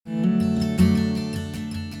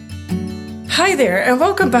Hi there, and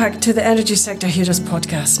welcome back to the Energy Sector Heroes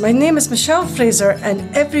podcast. My name is Michelle Fraser,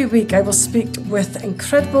 and every week I will speak with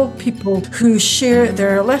incredible people who share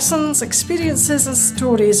their lessons, experiences, and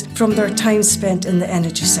stories from their time spent in the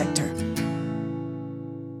energy sector.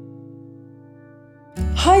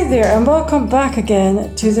 Hi there, and welcome back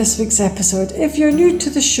again to this week's episode. If you're new to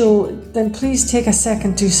the show, then please take a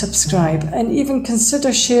second to subscribe and even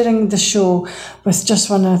consider sharing the show with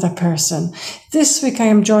just one other person. This week I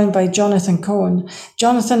am joined by Jonathan Kohn.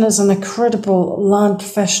 Jonathan is an incredible land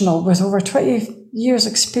professional with over 20 years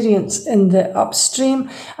experience in the upstream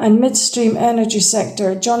and midstream energy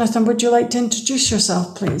sector. Jonathan, would you like to introduce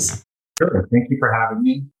yourself, please? Sure. Thank you for having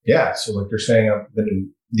me. Yeah. So like you're saying, I've been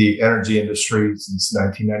in the energy industry since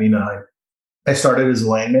 1999. I started as a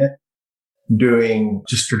landman doing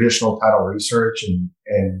just traditional title research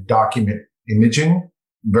and document imaging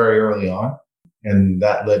very early on. And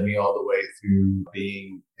that led me all the way through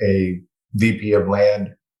being a VP of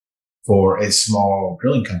land for a small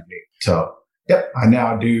drilling company. So, I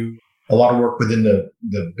now do a lot of work within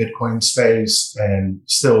the Bitcoin space and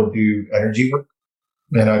still do energy work.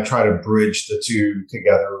 And I try to bridge the two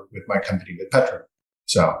together with my company, with Petra.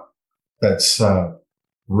 So that's a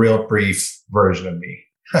real brief version of me.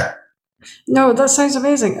 No, that sounds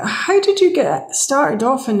amazing. How did you get started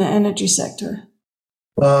off in the energy sector?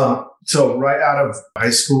 So right out of high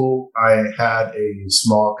school, I had a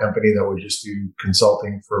small company that would just do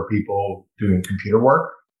consulting for people doing computer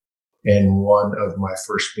work. And one of my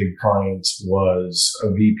first big clients was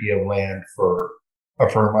a VP of land for a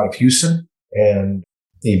firm out of Houston. And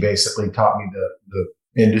he basically taught me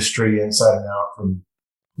the industry inside and out from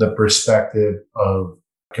the perspective of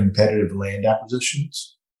competitive land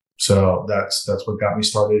acquisitions. So that's what got me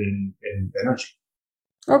started in energy.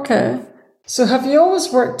 Okay. So have you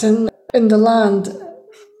always worked in the land?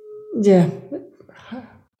 Yeah.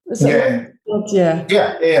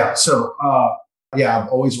 Yeah. So, I've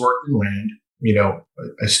always worked in land. You know,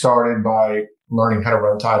 I started by learning how to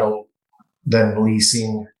run title, then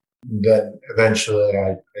leasing. Then eventually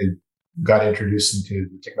I got introduced into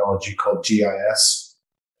the technology called GIS,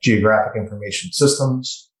 Geographic Information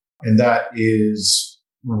Systems. And that is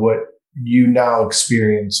what you now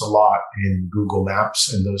experience a lot in Google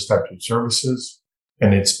Maps and those types of services.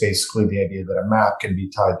 And it's basically the idea that a map can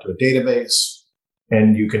be tied to a database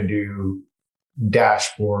and you can do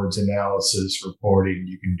dashboards, analysis, reporting.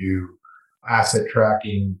 You can do asset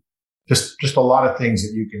tracking, just a lot of things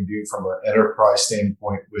that you can do from an enterprise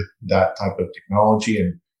standpoint with that type of technology.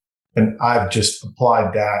 And I've just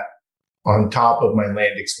applied that on top of my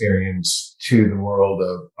land experience to the world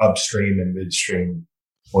of upstream and midstream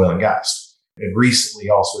oil and gas. And recently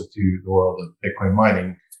also to the world of Bitcoin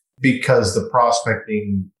mining, because the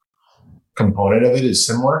prospecting component of it is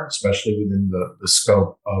similar, especially within the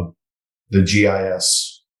scope of the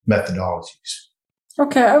GIS methodologies.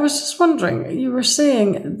 Okay, I was just wondering, you were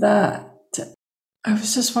saying that, I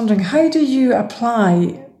was just wondering, how do you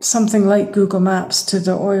apply something like Google Maps to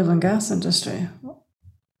the oil and gas industry?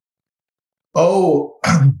 Oh,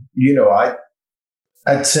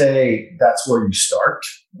 I'd say that's where you start.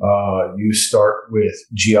 You start with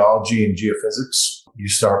geology and geophysics. You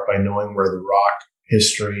start by knowing where the rock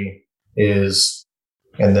history is,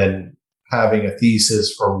 and then having a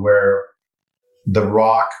thesis for where the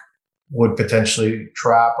rock would potentially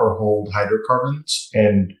trap or hold hydrocarbons.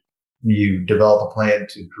 And you develop a plan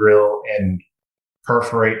to drill and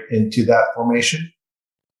perforate into that formation.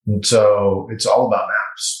 And so it's all about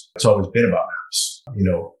maps. It's always been about maps.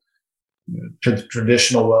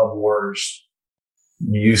 Traditional well bores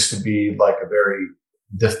used to be like a very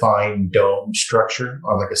defined dome structure,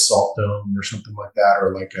 or like a salt dome or something like that,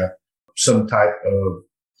 or like some type of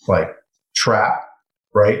like trap,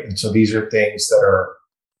 right? And so these are things that are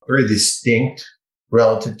very distinct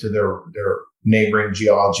relative to their neighboring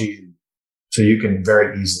geology. So you can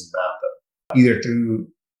very easily map them, either through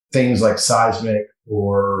things like seismic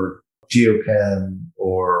or geochem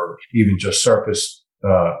or even just surface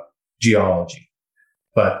geology.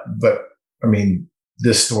 But I mean,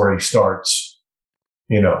 this story starts,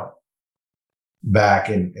 back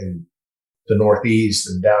in the Northeast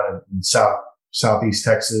and down in Southeast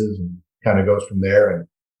Texas, and kind of goes from there. And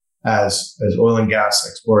as oil and gas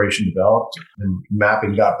exploration developed and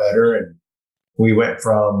mapping got better, and we went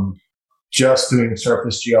from just doing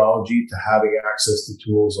surface geology to having access to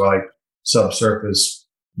tools like subsurface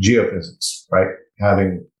geophysics, right?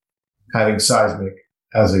 Having seismic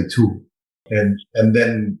as a tool. And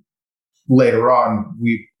then later on,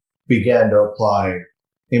 we began to apply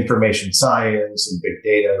information science and big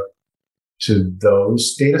data to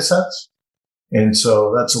those data sets. And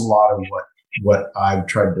so that's a lot of what what I've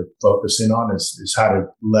tried to focus in on is how to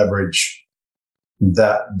leverage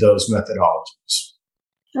those methodologies.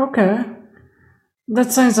 Okay.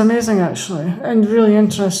 That sounds amazing, actually, and really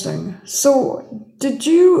interesting. So, did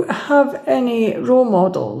you have any role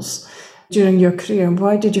models during your career, and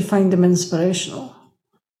why did you find them inspirational?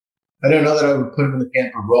 I don't know that I would put him in the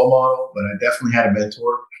camp of role model, but I definitely had a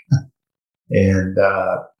mentor. And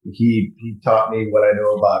he taught me what I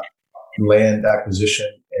know about land acquisition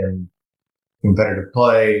and competitive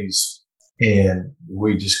plays. And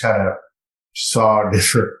we just kind of saw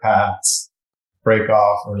different paths break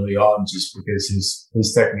off early on just because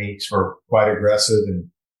his techniques were quite aggressive and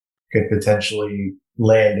could potentially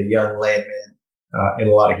land a young landman in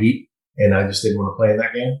a lot of heat. And I just didn't want to play in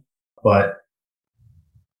that game. But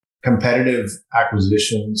competitive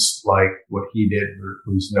acquisitions like what he did,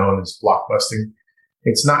 who's known as blockbusting,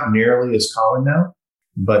 it's not nearly as common now,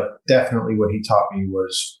 but definitely what he taught me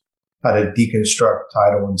was how to deconstruct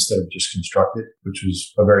title instead of just construct it, which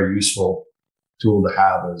was a very useful tool to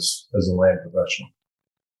have as a land professional.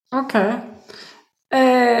 Okay.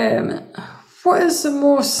 What is the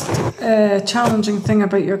most challenging thing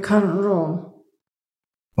about your current role?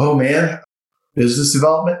 Oh man, business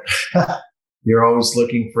development. You're always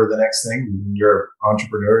looking for the next thing. When you're an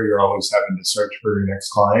entrepreneur, you're always having to search for your next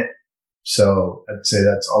client. So I'd say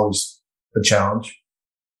that's always a challenge.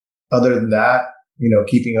 Other than that,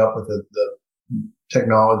 keeping up with the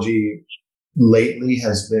technology lately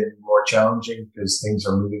has been more challenging because things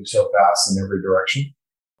are moving so fast in every direction.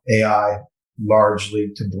 AI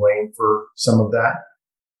largely to blame for some of that,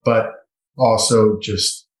 but also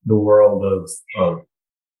just the world of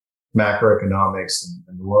macroeconomics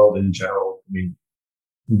and the world in general. I mean,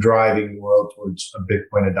 driving the world towards a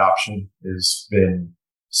Bitcoin adoption has been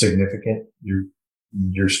significant.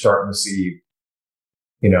 You're starting to see,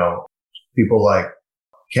 people like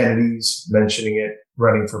Kennedy's mentioning it,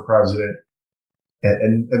 running for president.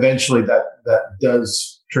 And eventually that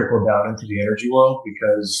does trickle down into the energy world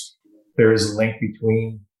because there is a link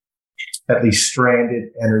between at least stranded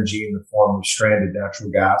energy in the form of stranded natural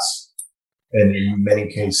gas and in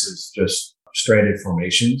many cases just stranded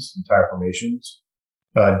formations, entire formations,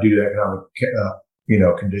 due to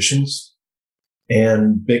economic, conditions.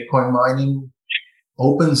 And Bitcoin mining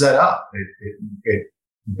opens that up. It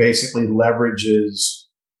basically leverages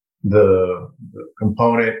the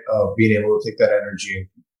component of being able to take that energy and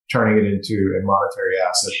turning it into a monetary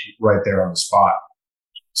asset right there on the spot.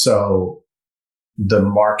 So the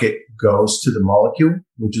market goes to the molecule,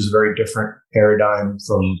 which is a very different paradigm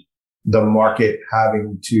from the market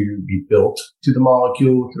having to be built to the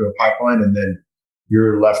molecule through a pipeline. And then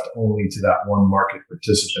you're left only to that one market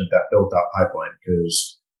participant that built that pipeline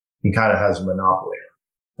because he kind of has a monopoly.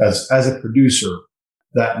 As a producer,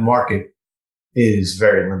 that market is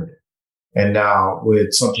very limited. And now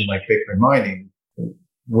with something like Bitcoin mining,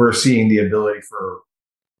 we're seeing the ability for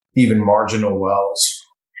even marginal wells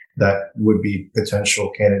that would be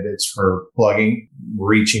potential candidates for plugging,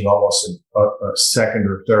 reaching almost a second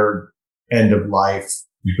or third end of life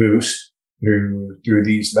boost through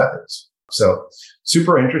these methods. So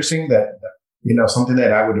super interesting that something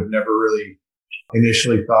that I would have never really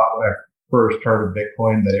initially thought when I first heard of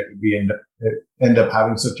Bitcoin, that it would end up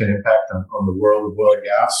having such an impact on the world of oil and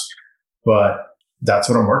gas. But that's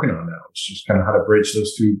what I'm working on now. It's just kind of how to bridge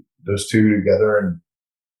those two together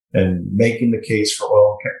and making the case for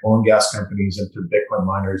oil and gas companies and to Bitcoin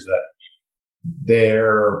miners that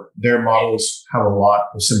their models have a lot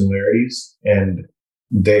of similarities and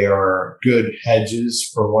they are good hedges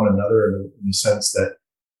for one another in the sense that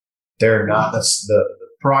they're not, the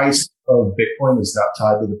price of Bitcoin is not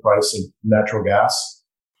tied to the price of natural gas,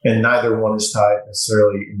 and neither one is tied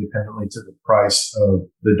necessarily independently to the price of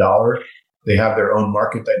the dollar. They have their own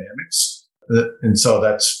market dynamics. And so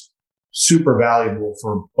that's super valuable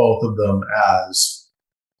for both of them as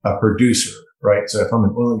a producer, right? So if I'm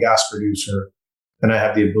an oil and gas producer and I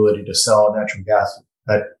have the ability to sell natural gas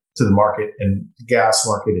to the market, and the gas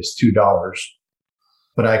market is $2,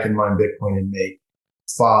 but I can mine Bitcoin and make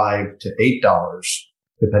 $5 to $8,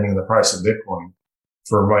 depending on the price of Bitcoin,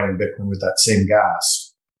 for mining Bitcoin with that same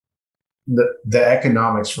gas. The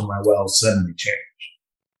economics for my wells suddenly change.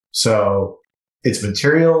 So it's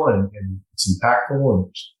material and it's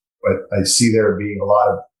impactful, but I see there being a lot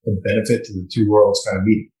of benefit to the two worlds kind of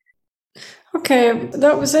meeting. Okay,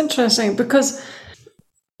 that was interesting because,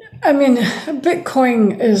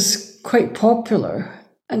 Bitcoin is quite popular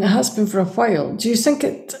and it has been for a while. Do you think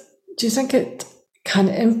it can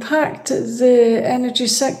impact the energy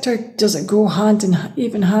sector? Does it go hand in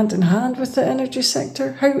hand with the energy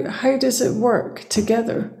sector? How does it work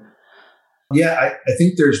together? Yeah, I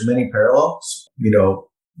think there's many parallels,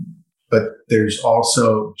 but there's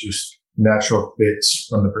also just natural fits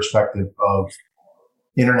from the perspective of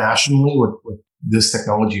internationally what this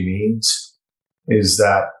technology means is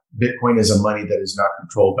that Bitcoin is a money that is not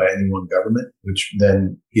controlled by any one government, which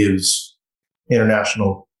then gives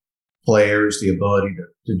international players the ability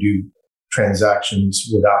to do transactions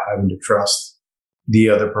without having to trust the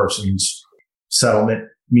other person's settlement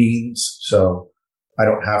means. So I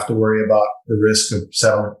don't have to worry about the risk of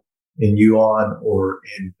settlement in yuan or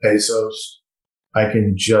in pesos. I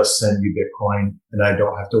can just send you Bitcoin and I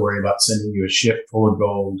don't have to worry about sending you a ship full of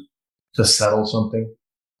gold to settle something.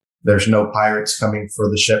 There's no pirates coming for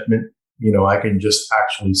the shipment. I can just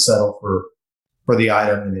actually settle for the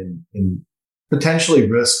item and potentially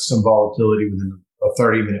risk some volatility within a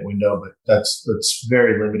 30-minute window, but that's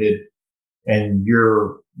very limited. And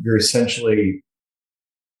you're essentially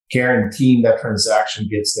guaranteeing that transaction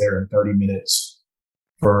gets there in 30 minutes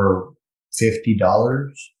for $50,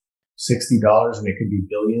 $60, and it could be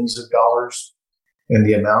billions of dollars in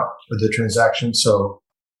the amount of the transaction. So,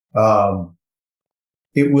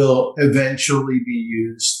 it will eventually be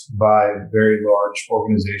used by very large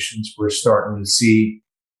organizations. We're starting to see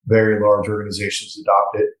very large organizations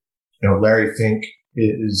adopt it. Larry Fink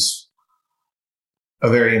is a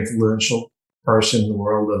very influential person in the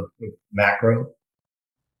world of macro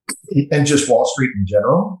and just Wall Street in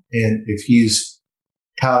general. And if he's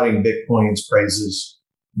touting Bitcoin's praises,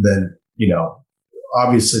 then,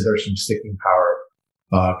 obviously there's some sticking power,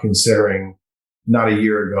 considering not a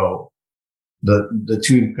year ago, the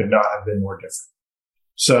two could not have been more different.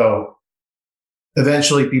 So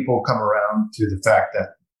eventually people come around to the fact that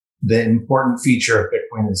the important feature of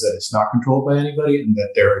Bitcoin is that it's not controlled by anybody and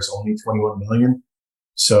that there is only 21 million.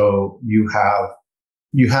 So you have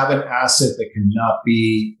an asset that cannot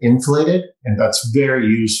be inflated, and that's very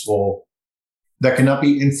useful. That cannot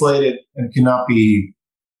be inflated and cannot be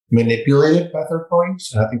manipulated by third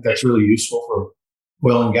parties. And I think that's really useful for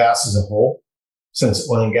oil and gas as a whole, since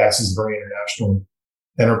oil and gas is a very international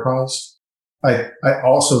enterprise. I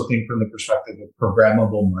also think from the perspective of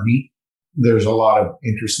programmable money, there's a lot of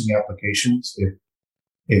interesting applications.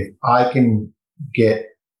 If I can get,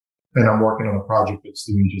 and I'm working on a project that's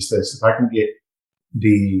doing just this, if I can get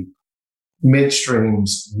the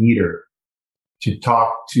midstream's meter to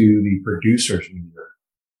talk to the producer's meter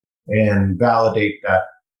and validate that,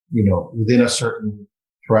 within a certain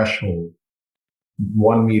threshold,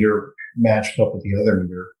 one meter matched up with the other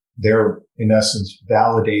meter, they're in essence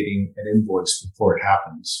validating an invoice before it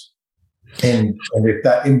happens. And if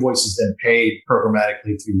that invoice is then paid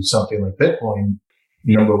programmatically through something like Bitcoin,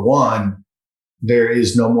 number one, there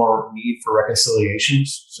is no more need for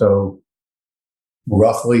reconciliations. So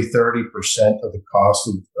roughly 30% of the cost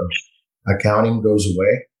of accounting goes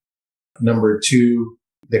away. Number two,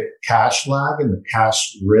 the cash lag and the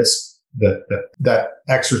cash risk that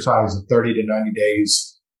exercise of 30 to 90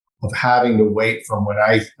 days of having to wait from when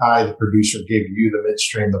I, the producer, give you the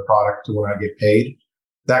midstream, the product, to when I get paid,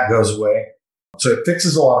 that goes away. So it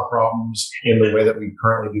fixes a lot of problems in the way that we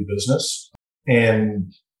currently do business.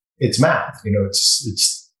 And it's math,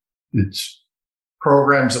 it's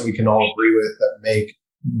programs that we can all agree with that make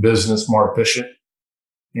business more efficient.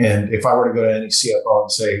 And if I were to go to any CFO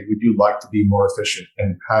and say, would you like to be more efficient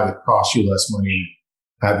and have it cost you less money,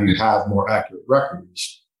 have you have more accurate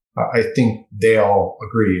records? I think they all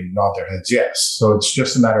agree and nod their heads yes. So it's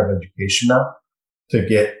just a matter of education now to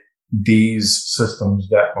get these systems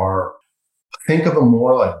that are, think of them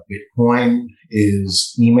more like Bitcoin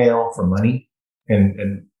is email for money,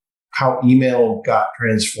 and how email got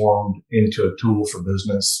transformed into a tool for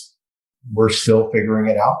business. We're still figuring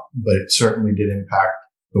it out, but it certainly did impact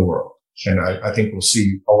the world. And I think we'll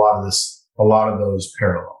see a lot of those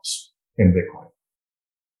parallels in Bitcoin.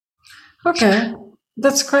 Okay.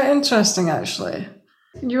 That's quite interesting, actually.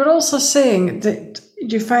 You were also saying that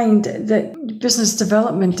you find that business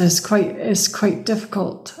development is quite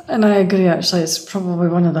difficult. And I agree, actually, it's probably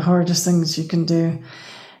one of the hardest things you can do.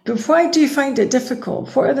 But why do you find it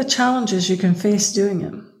difficult? What are the challenges you can face doing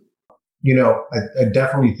it? I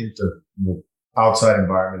definitely think the outside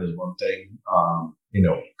environment is one thing.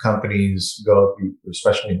 Companies go through,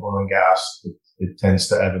 especially in oil and gas, it tends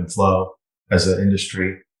to ebb and flow as an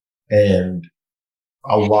industry. And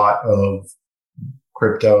a lot of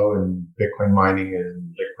crypto and Bitcoin mining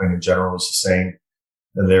and Bitcoin in general is the same.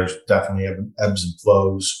 And there's definitely ebbs and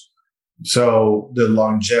flows. So the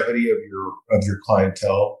longevity of your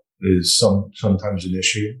clientele is sometimes an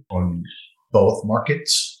issue on both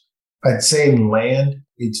markets. I'd say in land,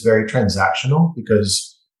 it's very transactional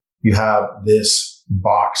because you have this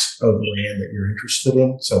box of land that you're interested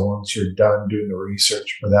in. So once you're done doing the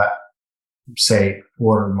research for that, say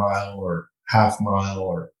quarter mile or half mile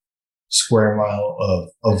or square mile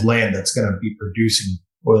of land that's going to be producing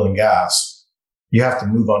oil and gas, you have to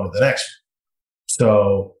move on to the next one.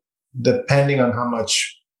 So depending on how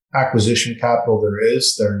much acquisition capital there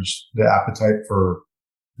is, there's the appetite for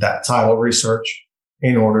that title research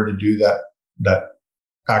in order to do that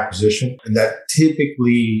acquisition. And that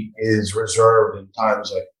typically is reserved in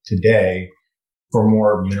times like today for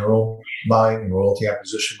more mineral buying and royalty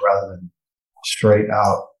acquisition rather than straight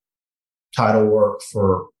out title work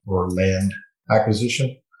for land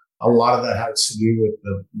acquisition. A lot of that has to do with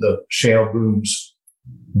the shale booms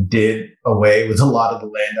did away with a lot of the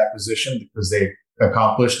land acquisition because they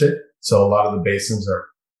accomplished it. So a lot of the basins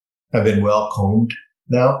have been well combed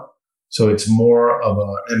now. So it's more of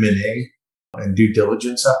a M&A and due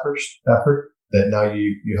diligence effort that now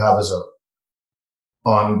you have as a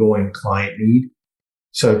ongoing client need.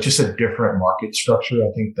 So just a different market structure,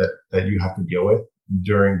 I think that you have to deal with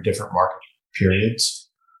during different market periods.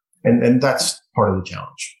 And that's part of the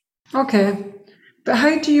challenge. Okay. But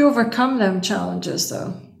how do you overcome them challenges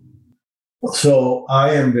though? So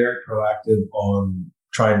I am very proactive on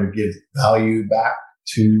trying to give value back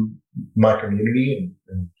to my community.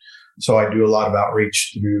 And so I do a lot of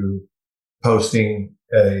outreach through posting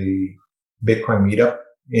a Bitcoin meetup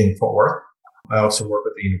in Fort Worth. I also work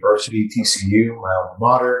with the university, TCU, my alma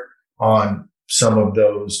mater, on some of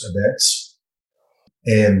those events.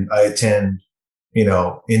 And I attend,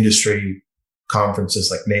 industry conferences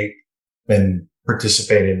like NAPE and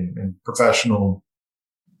participate in professional,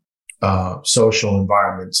 social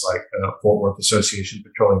environments like Fort Worth Association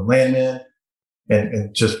Petroleum Landman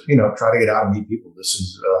and just, try to get out and meet people. This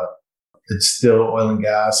is, it's still oil and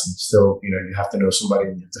gas and still, you have to know somebody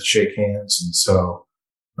and you have to shake hands. And so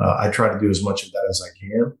I try to do as much of that as I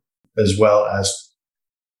can, as well as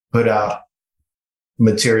put out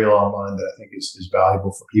material online that I think is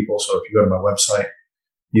valuable for people. So if you go to my website,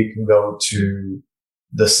 you can go to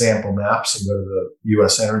the sample maps and go to the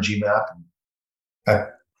U.S. energy map. And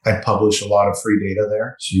I publish a lot of free data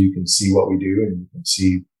there so you can see what we do and you can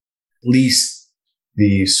see at least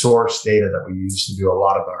the source data that we use to do a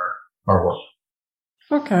lot of our work.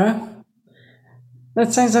 Okay.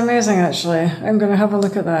 That sounds amazing, actually. I'm going to have a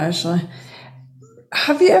look at that, actually.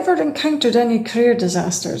 Have you ever encountered any career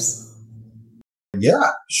disasters?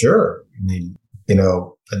 Yeah, sure. I mean,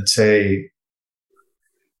 I'd say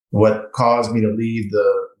what caused me to leave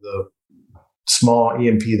the small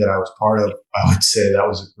E&P that I was part of, I would say that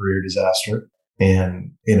was a career disaster.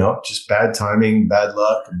 And, just bad timing, bad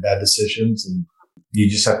luck, and bad decisions. And you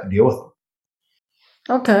just have to deal with them.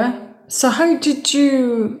 Okay. So how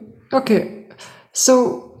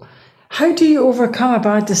do you overcome a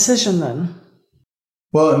bad decision then?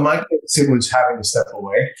 Well, in my case, it was having to step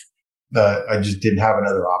away. I just didn't have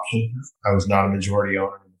another option. I was not a majority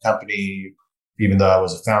owner in the company, even though I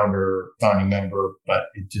was a founding member, but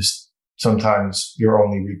it just, sometimes your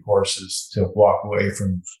only recourse is to walk away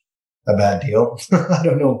from a bad deal. I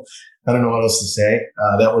don't know what else to say.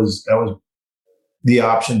 That was the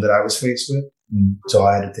option that I was faced with. And so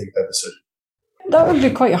I had to take that decision. That would be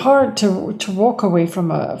quite hard to walk away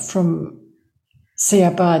from say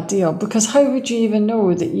a bad deal, because how would you even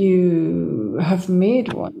know that you have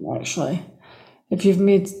made one actually? If you've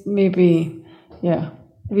made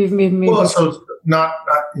Well, so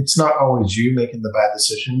it's not always you making the bad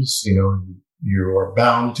decisions. You are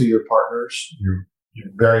bound to your partners. You're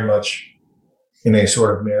very much in a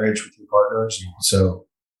sort of marriage with your partners. And so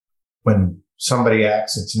when somebody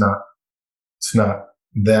acts, it's not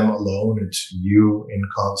them alone. It's you in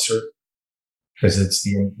concert because it's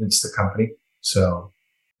the company. So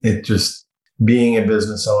it just, being a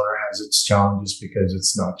business owner has its challenges because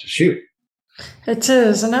it's not just you. It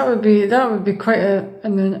is, and that would be quite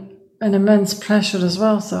an immense pressure as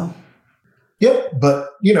well. So, Yep, but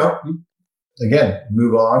again,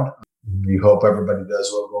 move on. You hope everybody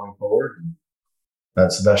does well going forward. And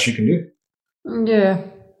that's the best you can do. Yeah.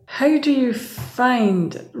 How do you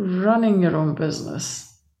find running your own business?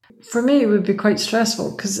 For me, it would be quite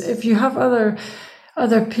stressful because if you have other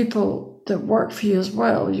people that work for you as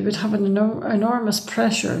well, you would have an enormous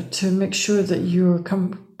pressure to make sure that your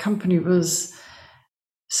company was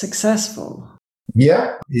successful.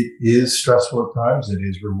 Yeah, it is stressful at times. It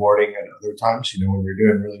is rewarding at other times, when you're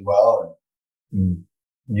doing really well and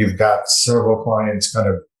you've got several clients kind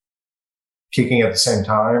of kicking at the same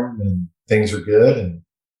time and things are good. And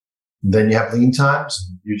then you have lean times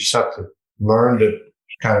and you just have to learn to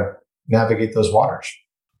kind of navigate those waters.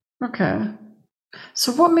 Okay.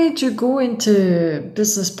 So, what made you go into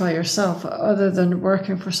business by yourself other than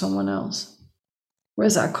working for someone else?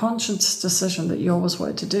 Was it a conscious decision that you always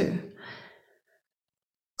wanted to do?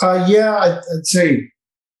 Yeah, I'd say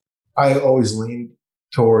I always leaned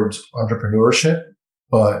towards entrepreneurship,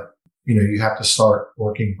 but you have to start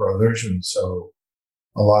working for others, and so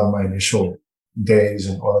a lot of my initial days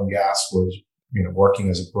in oil and gas was working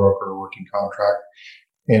as a broker, working contract,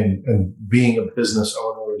 and being a business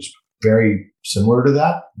owner is very similar to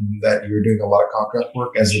that. That you're doing a lot of contract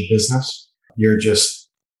work as a business, you're just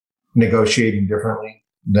negotiating differently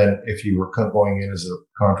than if you were going in as a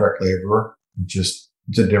contract laborer.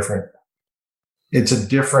 It's a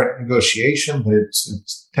different negotiation, but it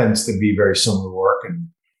tends to be very similar work. And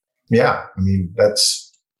yeah, I mean,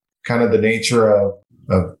 that's kind of the nature of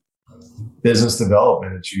business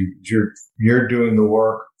development. It's you're doing the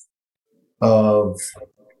work of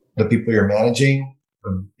the people you're managing,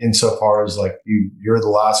 insofar as like you're the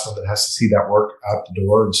last one that has to see that work out the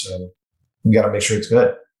door. And so you got to make sure it's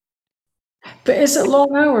good. But is it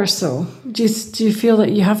long hours though? Do you feel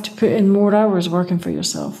that you have to put in more hours working for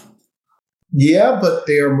yourself? Yeah, but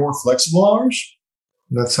they are more flexible hours.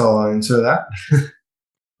 That's how I answer that.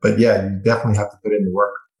 But yeah, you definitely have to put in the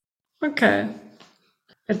work. Okay.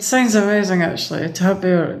 It sounds amazing actually to have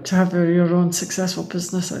your own successful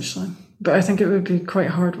business actually. But I think it would be quite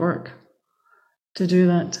hard work to do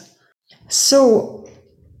that. So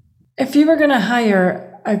if you were going to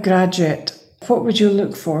hire a graduate, what would you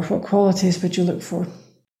look for? What qualities would you look for?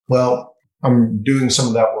 Well, I'm doing some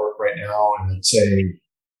of that work right now, and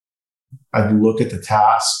I'd look at the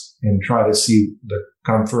task and try to see the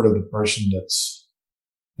comfort of the person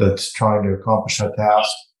that's trying to accomplish that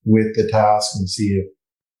task with the task, and see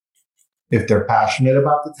if they're passionate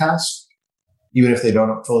about the task, even if they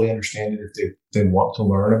don't fully understand it, if they want to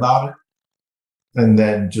learn about it. And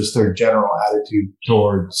then just their general attitude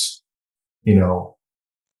towards,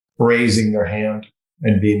 raising their hand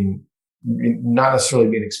and being not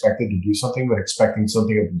necessarily being expected to do something, but expecting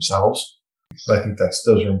something of themselves. So I think those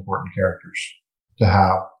are important characters to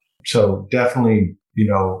have. So definitely,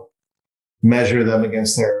 measure them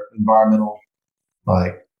against their environmental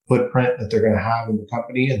footprint that they're going to have in the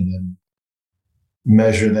company, and then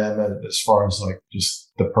measure them as far as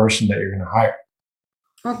just the person that you're going to hire.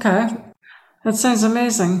 Okay. That sounds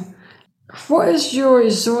amazing. What is your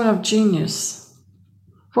zone of genius?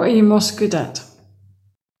 What are you most good at?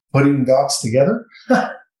 Putting dots together.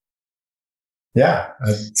 Yeah,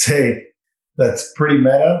 I'd say that's pretty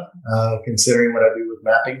meta, considering what I do with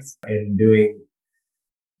mapping and doing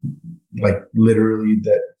literally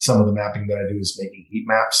that some of the mapping that I do is making heat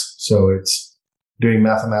maps. So it's doing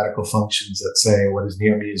mathematical functions that say what is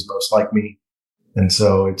near me is most like me. And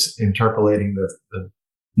so it's interpolating the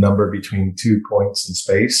number between 2 points in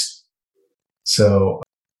space. So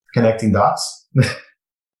connecting dots.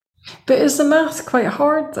 But is the math quite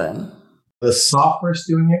hard then? The software's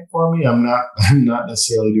doing it for me. I'm not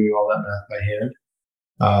necessarily doing all that math by hand.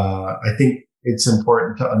 I think it's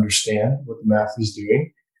important to understand what the math is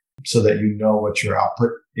doing so that you know what your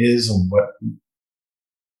output is and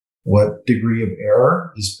what degree of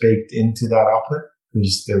error is baked into that output,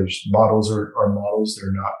 because there's models are models.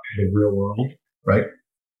 They're not the real world, right?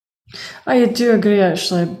 I do agree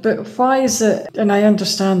actually, but why is it, and I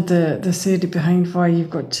understand the theory behind why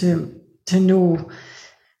you've got to know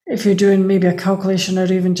if you're doing maybe a calculation or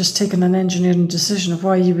even just taking an engineering decision, of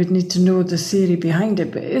why you would need to know the theory behind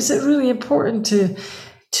it. But is it really important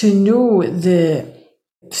to know the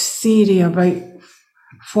theory about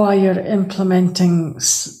why you're implementing?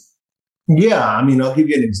 Yeah, I mean, I'll give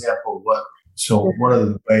you an example. One of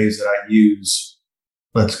the ways that I use,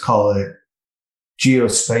 let's call it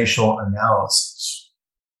geospatial analysis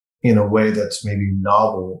in a way that's maybe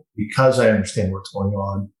novel, because I understand what's going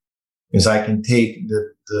on, is I can take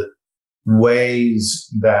the ways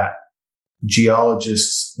that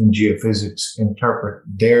geologists and geophysics interpret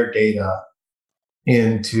their data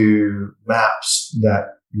into maps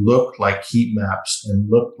that look like heat maps and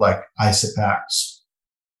look like isopachs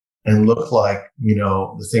and look like,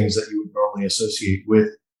 the things that you would normally associate with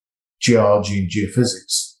geology and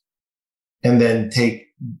geophysics. And then take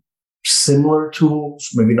similar tools,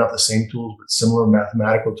 maybe not the same tools, but similar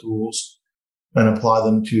mathematical tools, and apply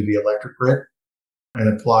them to the electric grid,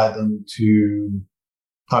 and apply them to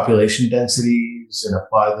population densities, and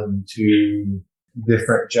apply them to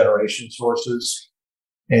different generation sources.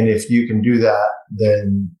 And if you can do that,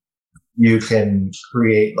 then you can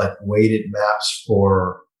create weighted maps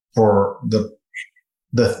for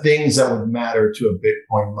the things that would matter to a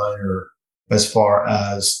Bitcoin miner, as far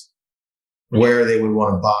as where they would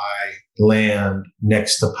want to buy land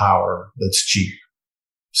next to power that's cheap,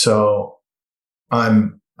 So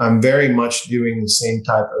I'm very much doing the same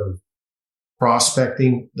type of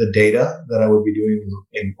prospecting the data that I would be doing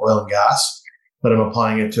in oil and gas, but I'm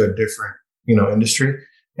applying it to a different, industry.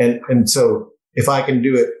 And so if I can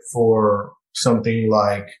do it for something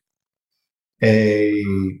like a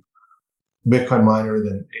Bitcoin miner,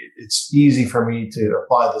 then it's easy for me to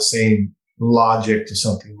apply the same logic to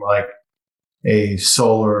something like a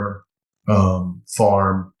solar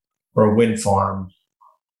farm or a wind farm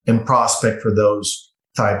and prospect for those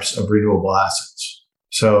types of renewable assets.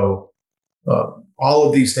 So all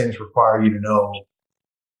of these things require you to know,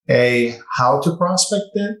 how to prospect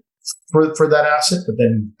it for that asset, but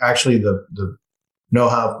then actually the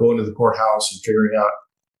know-how of going to the courthouse and figuring out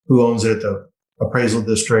who owns it at the appraisal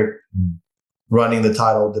district, running the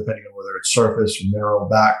title, depending on whether it's surface or mineral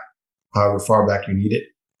back, however far back you need it,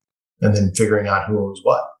 and then figuring out who owns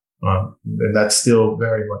what. And that's still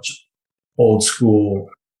very much old school,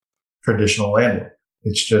 traditional landing.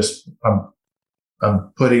 It's just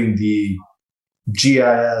I'm putting the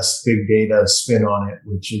GIS big data spin on it,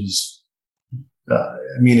 which is,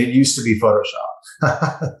 it used to be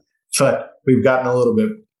Photoshop, but we've gotten a little bit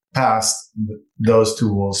past those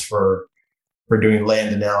tools for doing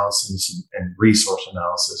land analysis and resource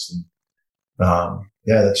analysis. And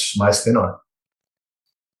that's my spin on it.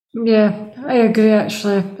 Yeah, I agree,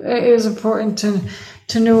 actually. It is important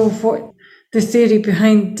to know what the theory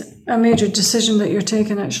behind a major decision that you're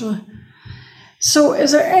taking, actually. So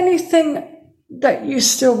is there anything that you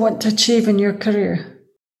still want to achieve in your career?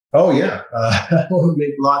 Oh, yeah. I want to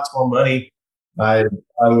make lots more money. I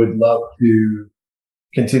would love to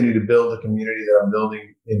continue to build the community that I'm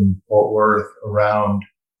building in Fort Worth around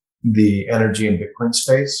the energy and Bitcoin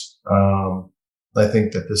space. I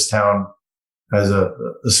think that this town has a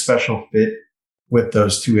special fit with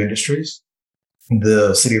those two industries.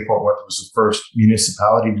 The city of Fort Worth was the first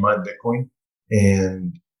municipality to mine Bitcoin,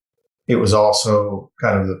 and it was also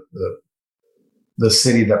kind of the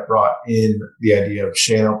city that brought in the idea of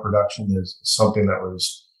shale production as something that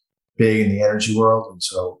was big in the energy world. And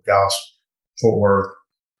so Dallas, Fort Worth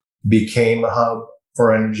became a hub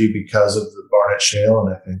for energy because of the Barnett Shale.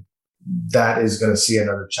 And I think that is going to see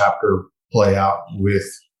another chapter play out with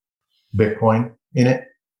Bitcoin in it.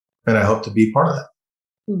 And I hope to be part of that.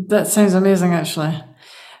 That sounds amazing, actually.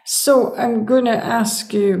 So I'm going to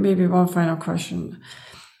ask you maybe one final question.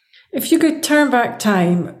 If you could turn back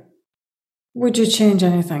time, would you change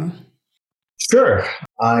anything? Sure.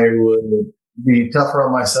 I would be tougher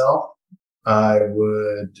on myself. I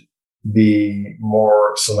would be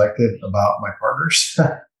more selective about my partners.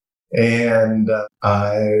 And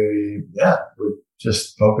I would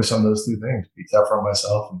just focus on those two things, be tougher on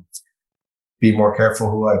myself and be more careful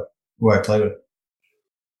who I play with.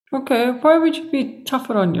 Okay. Why would you be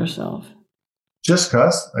tougher on yourself? Just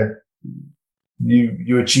because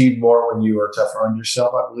you achieve more when you are tougher on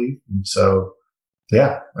yourself, I believe. And so,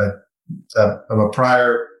 I'm a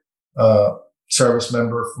prior service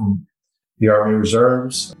member from the Army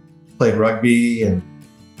Reserves, played rugby, and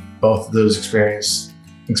both of those experiences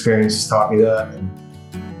taught me that. And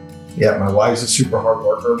my wife's a super hard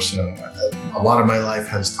worker, so a lot of my life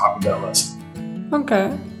has taught me that lesson.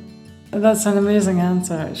 Okay. That's an amazing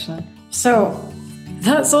answer, actually. So,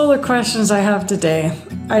 that's all the questions I have today.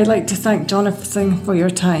 I'd like to thank Jonathan for your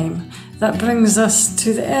time. That brings us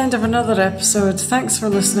to the end of another episode. Thanks for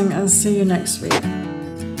listening and see you next week.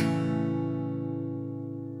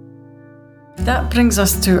 That brings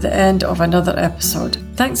us to the end of another episode.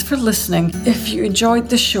 Thanks for listening. If you enjoyed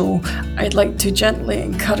the show, I'd like to gently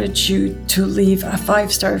encourage you to leave a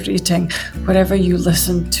 5-star rating wherever you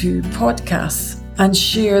listen to podcasts and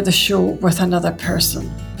share the show with another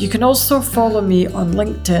person. You can also follow me on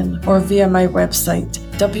LinkedIn or via my website,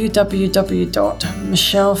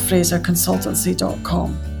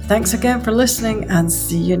 www.michellefraserconsultancy.com. Thanks again for listening and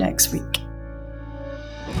see you next week.